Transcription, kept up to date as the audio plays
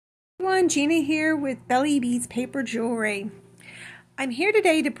everyone, Gina here with Belly Beads Paper Jewelry. I'm here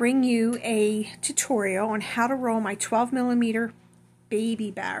today to bring you a tutorial on how to roll my 12mm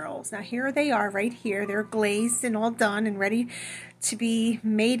baby barrels. Now here they are right here. They're glazed and all done and ready to be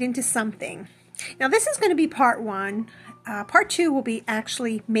made into something. Now this is going to be part one. Part two will be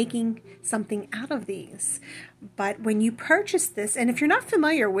actually making something out of these. But when you purchase this, and if you're not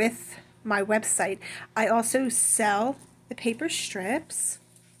familiar with my website, I also sell the paper strips.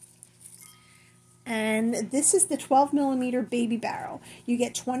 And this is the 12mm baby barrel. You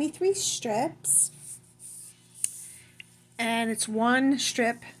get 23 strips. And it's one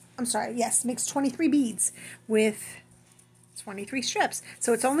strip, makes 23 beads with 23 strips.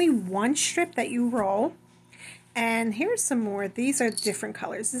 So it's only one strip that you roll. And here's some more. These are different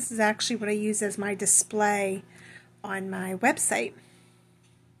colors. This is actually what I use as my display on my website.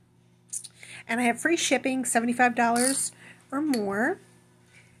 And I have free shipping, $75 or more.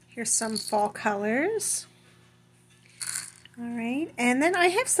 Here's some fall colors. All right, and then I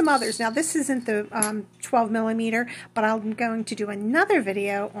have some others. Now this isn't the 12mm, but I'm going to do another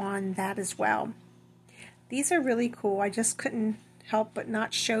video on that as well. These are really cool. I just couldn't help but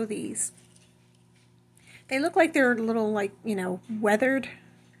not show these. They look like they're a little, like, you know, weathered,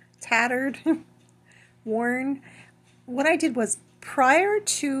 tattered, worn. What I did was, prior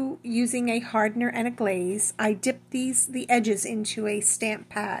to using a hardener and a glaze, I dipped the edges into a stamp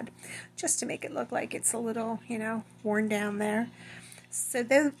pad just to make it look like it's a little, you know, worn down there. So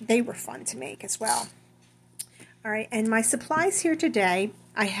they were fun to make as well. All right, and my supplies here today,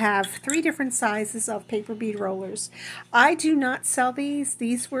 I have 3 different sizes of paper bead rollers. I do not sell these.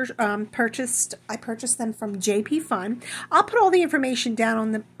 These were I purchased them from JP Fun. I'll put all the information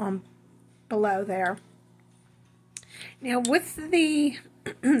down on below there. Now with the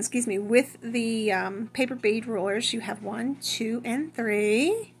paper bead rollers, you have 1, 2, and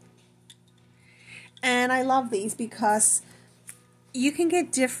 3. And I love these because you can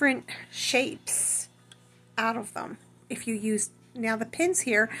get different shapes out of them if you use. Now the pins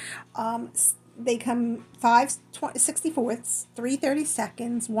here, they come 5 64ths, 3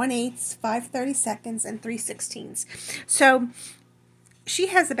 32nds, 1/8, 5 32nds, and 3 16ths. So she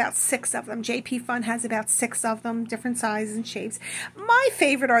has about 6 of them. JP Fun has about 6 of them, different sizes and shapes. My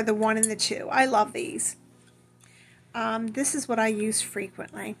favorite are the 1 and the 2. I love these. This is what I use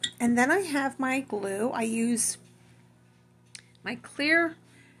frequently. And then I have my glue. I use my clear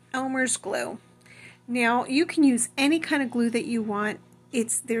Elmer's glue. Now you can use any kind of glue that you want.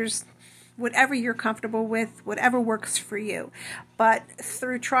 There's whatever you're comfortable with, whatever works for you. But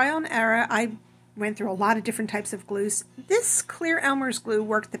through trial and error, I went through a lot of different types of glues. This clear Elmer's glue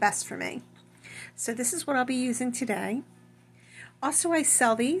worked the best for me. So this is what I'll be using today. Also, I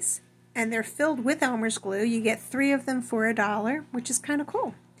sell these, and they're filled with Elmer's glue. You get 3 of them for $1, which is kind of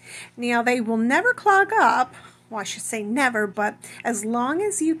cool. Now, they will never clog up. Well, I should say never, but as long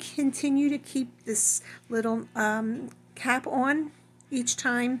as you continue to keep this little cap on each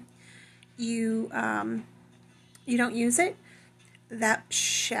time you don't use it, that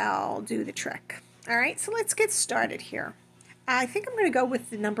shall do the trick. All right, so let's get started here. I think I'm going to go with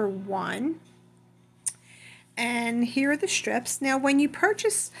the number 1. And here are the strips. Now, when you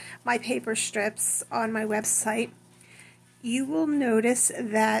purchase my paper strips on my website, you will notice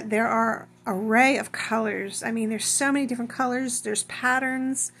that there are an array of colors. I mean, there's so many different colors. There's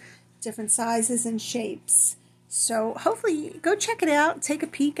patterns, different sizes and shapes. So hopefully go check it out, take a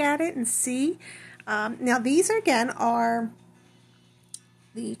peek at it and see. Now these again are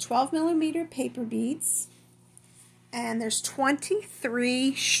the 12mm paper beads, and there's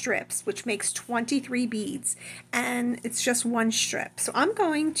 23 strips, which makes 23 beads, and it's just one strip. So I'm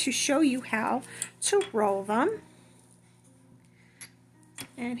going to show you how to roll them.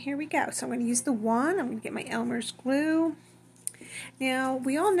 And here we go. So I'm going to use the 1. I'm going to get my Elmer's glue. Now,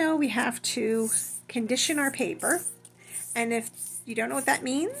 we all know we have to condition our paper. And if you don't know what that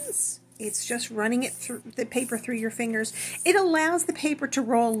means, it's just running the paper through your fingers. It allows the paper to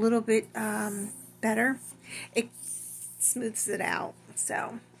roll a little bit better. It smooths it out.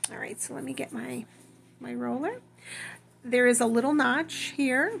 So, all right, so let me get my roller. There is a little notch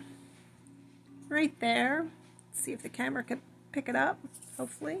here, right there. Let's see if the camera can pick it up,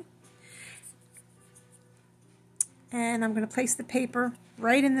 hopefully. And I'm going to place the paper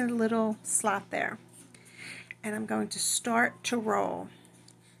right in the little slot there. And I'm going to start to roll.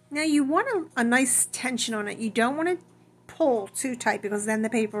 Now you want a nice tension on it. You don't want to pull too tight because then the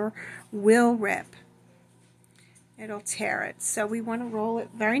paper will rip. It'll tear it. So we want to roll it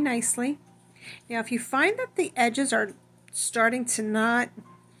very nicely. Now if you find that the edges are starting to not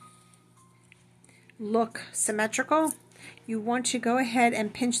look symmetrical, you want to go ahead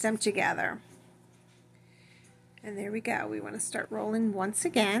and pinch them together. And there we go. We want to start rolling once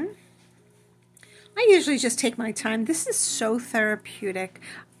again. I usually just take my time. This is so therapeutic.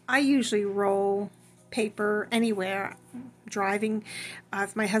 I usually roll paper anywhere. Driving,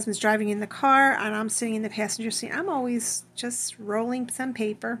 if my husband's driving in the car and I'm sitting in the passenger seat, I'm always just rolling some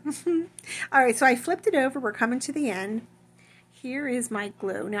paper. All right, so I flipped it over. We're coming to the end. Here is my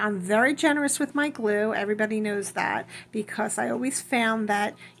glue. Now, I'm very generous with my glue. Everybody knows that, because I always found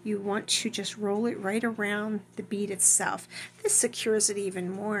that you want to just roll it right around the bead itself. This secures it even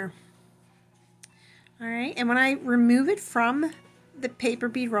more. All right, and when I remove it from the paper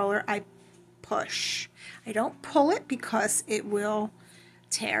bead roller, I push. I don't pull it because it will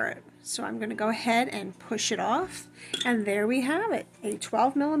tear it. So I'm going to go ahead and push it off. And there we have it, a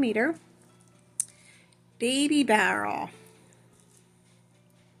 12mm baby barrel.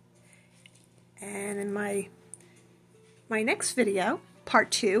 And in my next video,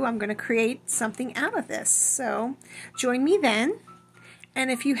 part 2, I'm going to create something out of this. So join me then. And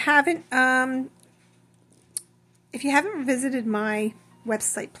if you haven't visited my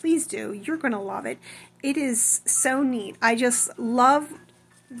website, please do. You're going to love it. It is so neat. I just love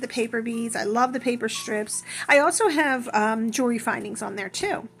the paper beads. I love the paper strips. I also have jewelry findings on there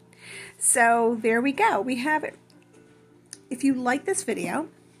too. So there we go. We have it. If you like this video,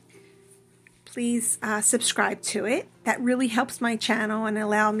 please subscribe to it. That really helps my channel and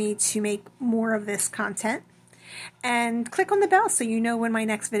allow me to make more of this content. And click on the bell so you know when my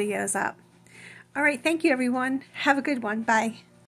next video is up. All right, thank you everyone. Have a good one. Bye.